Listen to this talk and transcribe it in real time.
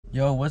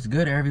Yo, what's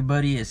good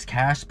everybody? It's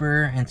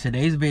Casper. In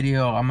today's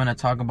video, I'm gonna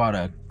talk about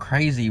a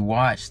crazy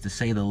watch to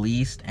say the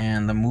least,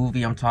 and the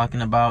movie I'm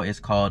talking about is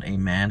called A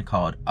Man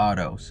Called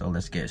Otto. So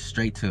let's get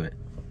straight to it.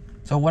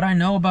 So what I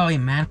know about A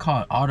Man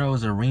Called Otto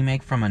is a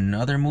remake from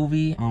another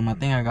movie. I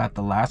think I got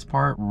the last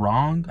part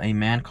wrong. A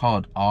Man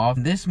Called Off.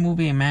 This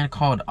movie, A Man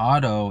Called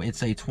Otto,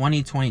 it's a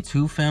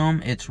 2022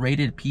 film. It's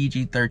rated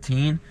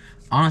PG-13.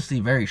 Honestly,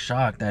 very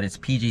shocked that it's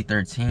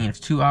PG-13. It's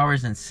 2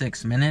 hours and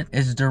 6 minutes.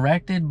 It's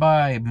directed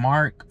by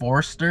Marc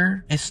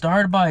Forster. It's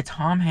starred by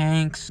Tom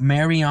Hanks,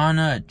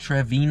 Mariana,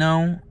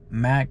 Treviño,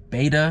 Mack,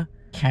 Bayda,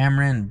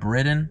 Cameron,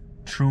 Britton,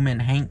 Truman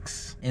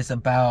Hanks. It's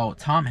about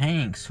Tom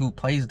Hanks, who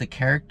plays the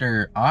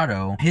character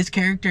Otto. His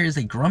character is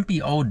a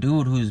grumpy old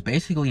dude who's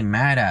basically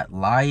mad at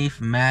life,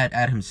 mad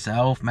at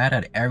himself, mad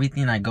at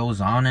everything that goes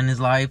on in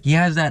his life. He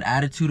has that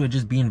attitude of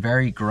just being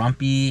very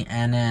grumpy,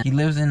 and then he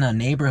lives in a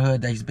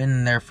neighborhood that he's been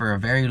in there for a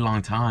very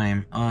long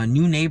time.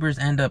 New neighbors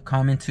end up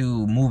coming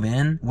to move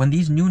in. When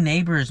these new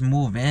neighbors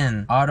move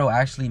in, Otto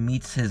actually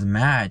meets his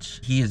match.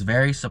 He is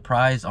very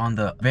surprised on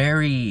the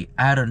very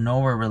out of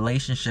nowhere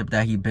relationship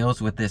that he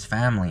builds with this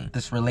family.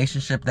 This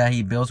relationship that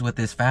he builds with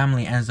his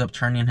family ends up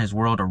turning his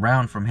world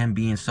around from him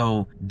being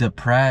so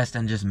depressed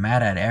and just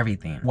mad at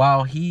everything.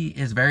 While he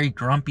is very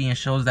grumpy and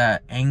shows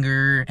that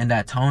anger and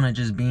that tone of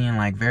just being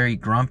like very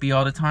grumpy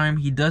all the time,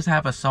 he does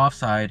have a soft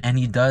side, and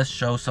he does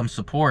show some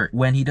support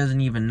when he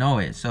doesn't even know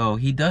it. So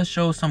he does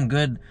show some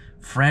good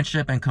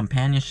friendship and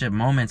companionship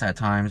moments at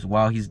times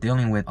while he's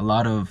dealing with a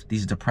lot of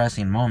these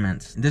depressing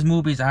moments. This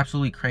movie is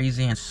absolutely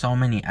crazy in so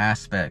many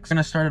aspects. I'm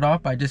gonna start it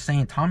off by just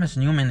saying Thomas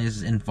Newman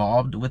is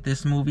involved with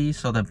this movie,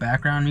 so the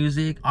background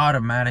music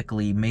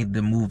automatically made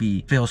the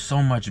movie feel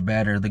so much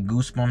better. The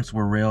goosebumps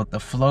were real. The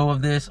flow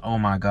of this, oh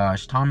my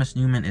gosh, Thomas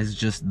Newman is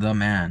just the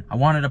man. I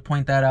wanted to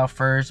point that out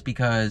first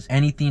because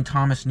anything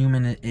Thomas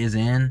Newman is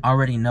in, I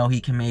already know he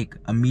can make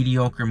a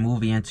mediocre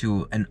movie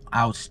into an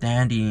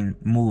outstanding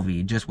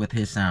movie just with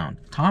his sound.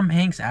 Tom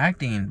Hanks'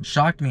 acting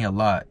shocked me a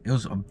lot. It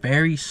was a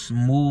very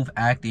smooth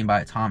acting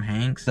by Tom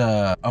Hanks.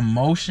 The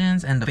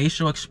emotions and the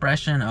facial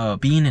expression of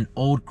being an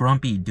old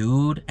grumpy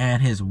dude,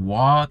 and his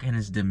walk and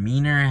his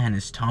demeanor and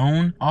his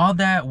tone, all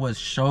that was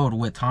showed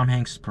with Tom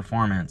Hanks'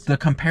 performance. The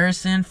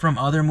comparison from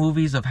other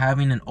movies of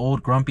having an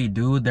old grumpy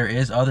dude, there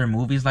is other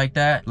movies like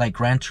that, like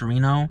Gran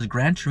Torino.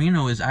 Gran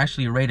Torino is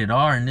actually rated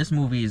R, and this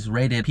movie is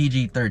rated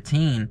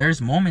PG-13.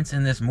 There's moments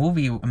in this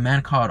movie, A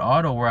Man Called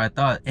Otto, where I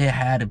thought it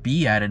had to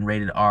be at a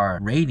rated R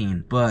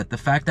rating, but the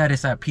fact that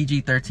it's at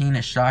PG-13,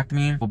 it shocked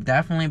me. Will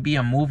definitely be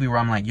a movie where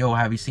I'm like, yo,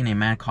 have you seen A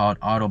Man Called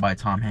Otto by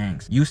Tom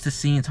Hanks? Used to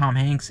seeing Tom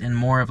Hanks in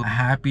more of a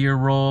happier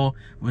role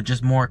with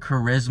just more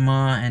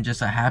charisma and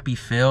just a happy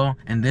feel.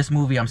 In this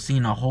movie, I'm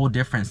seeing a whole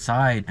different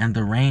side, and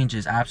the range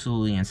is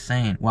absolutely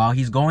insane. While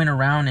he's going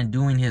around and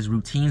doing his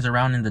routines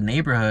around in the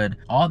neighborhood,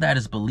 all that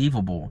is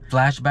believable.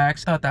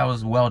 Flashbacks, I thought that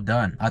was well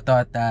done. I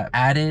thought that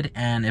added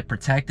and it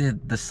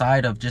protected the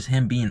side of just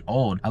him being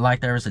old. I like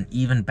there was an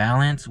even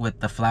balance with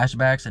the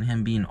flashbacks and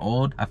him being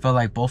old. I felt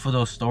like both of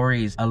those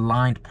stories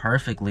aligned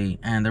perfectly,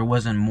 and there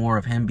wasn't more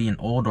of him being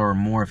old or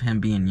more of him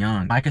being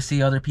young. I could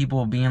see other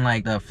people being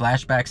like the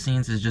flashback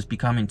scenes is just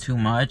becoming too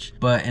much,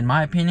 but in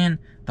my opinion,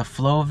 the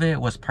flow of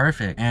it was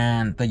perfect,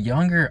 and the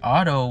younger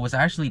Otto was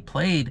actually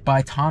played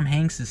by Tom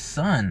Hanks'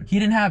 son. He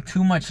didn't have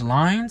too much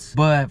lines,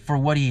 but for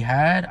what he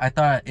had, I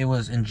thought it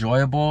was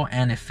enjoyable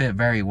and it fit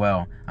very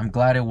well. I'm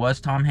glad it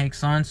was Tom Hanks'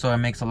 son, so it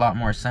makes a lot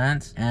more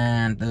sense,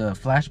 and the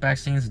flashback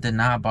scenes did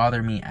not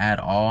bother me at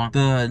all.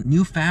 The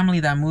new family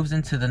that moves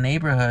into the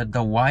neighborhood,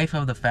 the wife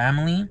of the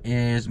family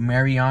is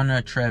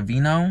Mariana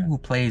Treviño, who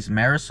plays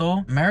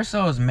Marisol.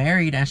 Marisol is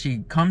married, and she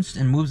comes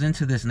and moves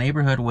into this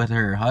neighborhood with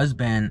her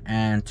husband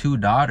and two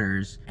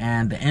daughters,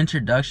 and the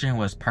introduction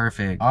was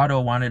perfect. Otto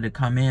wanted to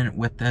come in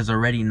with us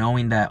already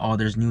knowing that, oh,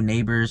 there's new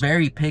neighbors.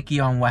 Very picky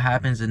on what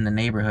happens in the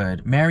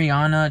neighborhood.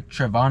 Mariana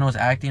Treviño's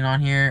acting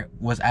on here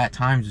was at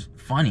times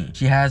funny.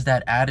 She has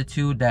that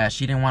attitude that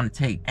she didn't want to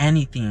take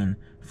anything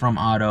from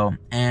Otto,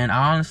 and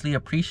I honestly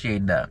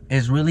appreciate that.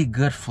 It's really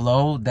good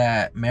flow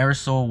that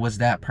Marisol was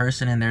that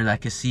person in there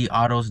that could see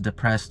Otto's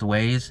depressed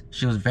ways.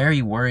 She was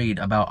very worried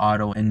about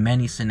Otto in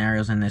many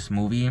scenarios in this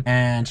movie,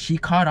 and she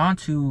caught on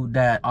to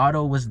that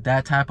Otto was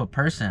that type of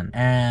person.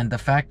 And the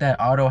fact that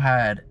Otto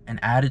had an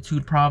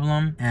attitude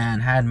problem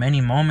and had many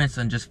moments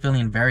and just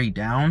feeling very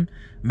down,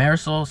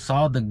 Marisol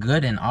saw the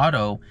good in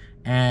Otto,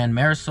 and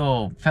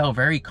Marisol felt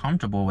very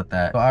comfortable with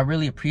that. So I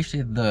really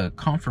appreciate the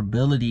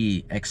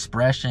comfortability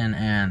expression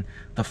and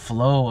the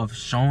flow of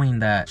showing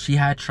that she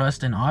had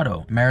trust in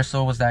Otto.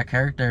 Marisol was that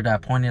character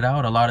that pointed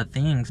out a lot of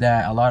things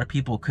that a lot of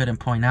people couldn't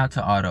point out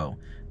to Otto.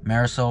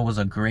 Marisol was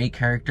a great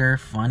character,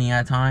 funny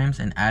at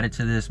times, and added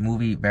to this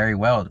movie very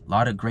well. A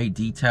lot of great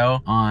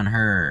detail on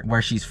her,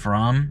 where she's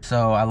from.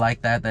 So I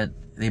like that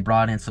they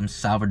brought in some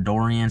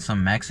Salvadorian,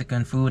 some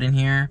Mexican food in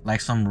here. Like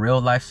some real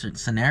life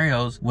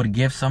scenarios would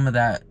give some of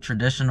that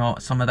traditional,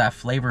 some of that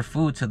flavor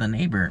food to the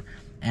neighbor.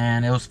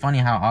 And it was funny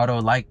how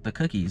Otto liked the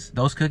cookies.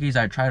 Those cookies,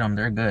 I tried them,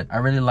 they're good. I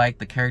really like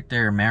the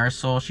character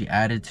Marisol. She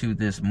added to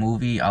this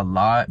movie a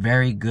lot.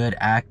 Very good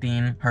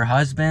acting. Her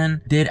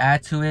husband did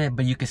add to it,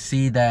 but you could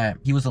see that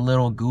he was a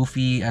little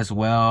goofy as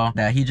well,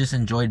 that he just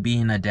enjoyed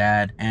being a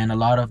dad, and a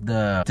lot of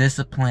the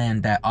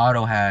discipline that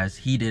Otto has,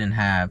 he didn't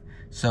have.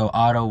 So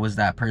Otto was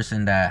that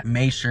person that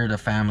made sure the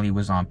family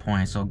was on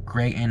point. So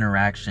great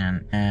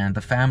interaction, and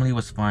the family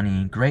was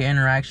funny. Great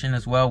interaction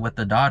as well with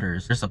the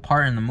daughters. There's a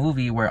part in the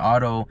movie where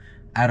Otto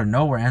out of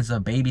nowhere ends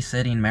up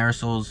babysitting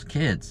Marisol's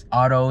kids.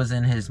 Otto is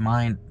in his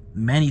mind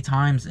many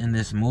times in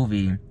this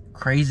movie.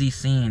 Crazy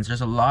scenes.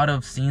 There's a lot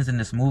of scenes in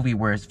this movie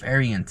where it's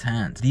very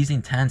intense. These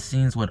intense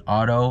scenes with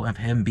Otto, of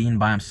him being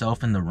by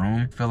himself in the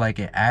room, feel like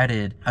it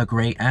added a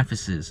great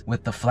emphasis.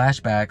 With the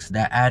flashbacks,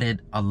 that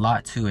added a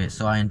lot to it.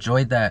 So I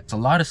enjoyed that. It's a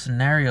lot of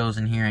scenarios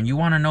in here, and you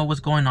want to know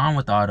what's going on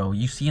with Otto.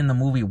 You see in the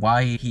movie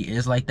why he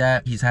is like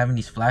that. He's having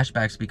these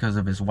flashbacks because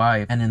of his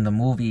wife, and in the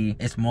movie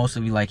it's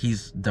mostly like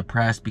he's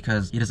depressed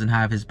because he doesn't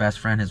have his best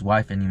friend, his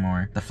wife,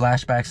 anymore. The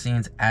flashback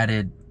scenes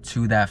added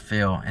to that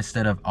feel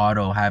instead of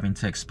Otto having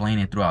to explain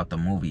it throughout the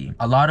movie.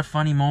 A lot of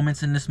funny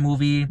moments in this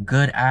movie,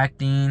 good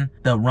acting.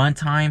 The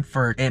runtime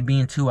for it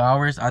being 2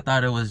 hours, I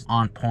thought it was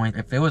on point.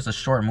 If it was a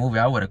short movie,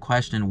 I would have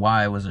questioned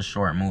why it was a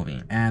short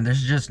movie. And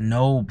there's just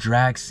no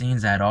drag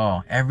scenes at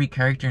all. Every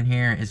character in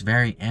here is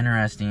very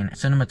interesting.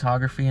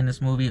 Cinematography in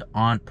this movie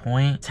on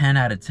point. 10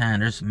 out of 10.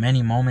 There's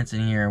many moments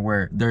in here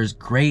where there's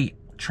great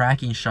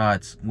tracking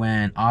shots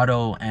when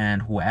Otto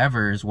and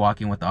whoever is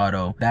walking with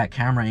Otto, that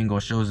camera angle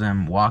shows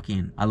them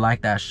walking. I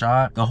like that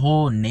shot. The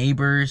whole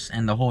neighbors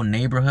and the whole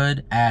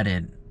neighborhood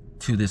added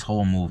to this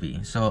whole movie.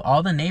 So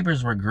all the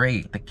neighbors were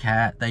great. The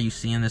cat that you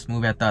see in this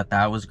movie, I thought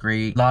that was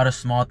great. A lot of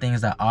small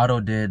things that Otto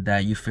did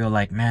that you feel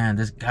like, man,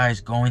 this guy's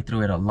going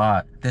through it a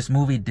lot. This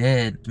movie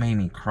made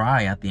me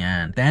cry at the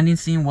end. The ending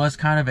scene was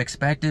kind of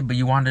expected, but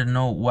you wanted to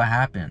know what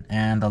happened.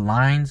 And the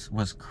lines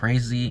was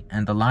crazy,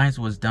 and the lines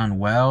was done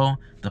well.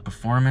 The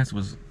performance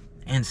was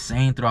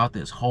insane throughout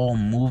this whole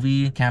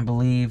movie. Can't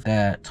believe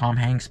that Tom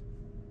Hanks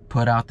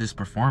put out this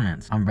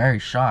performance. I'm very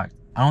shocked.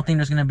 I don't think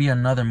there's gonna be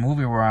another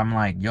movie where I'm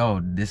like,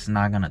 yo, this is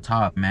not gonna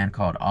top Man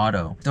Called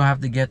Otto. Still have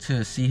to get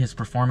to see his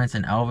performance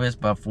in Elvis,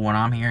 but for what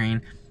I'm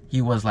hearing,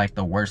 he was like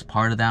the worst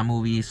part of that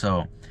movie.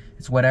 So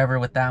it's whatever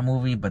with that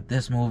movie, but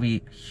this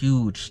movie,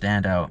 huge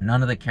standout.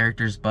 None of the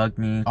characters bugged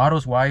me.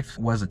 Otto's wife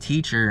was a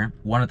teacher.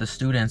 One of the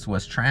students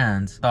was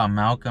trans. I thought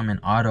Malcolm and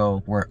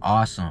Otto were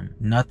awesome.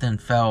 Nothing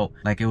felt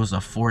like it was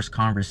a forced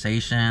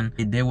conversation.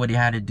 He did what he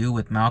had to do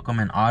with Malcolm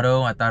and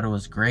Otto. I thought it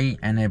was great,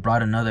 and it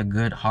brought another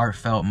good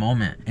heartfelt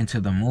moment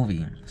into the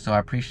movie. So I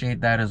appreciate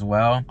that as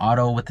well.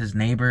 Otto with his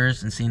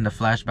neighbors and seeing the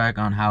flashback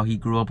on how he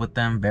grew up with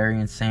them, very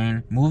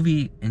insane.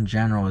 Movie in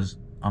general is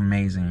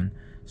amazing.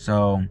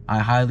 So I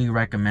highly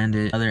recommend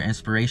it. Another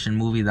inspiration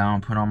movie that I'm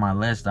gonna put on my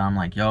list that I'm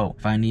like, yo,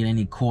 if I need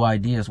any cool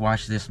ideas,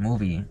 watch this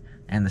movie.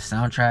 And the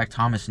soundtrack,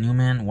 Thomas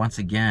Newman, once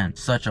again,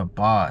 such a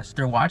boss.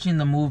 After watching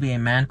the movie A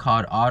Man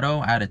Called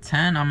Otto, out of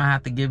 10, I'm gonna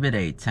have to give it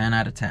a 10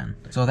 out of 10.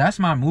 So that's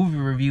my movie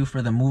review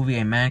for the movie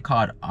A Man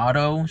Called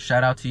Otto.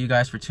 Shout out to you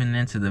guys for tuning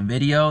into the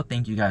video.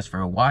 Thank you guys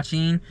for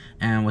watching,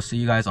 and we'll see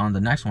you guys on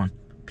the next one.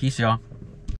 Peace, y'all.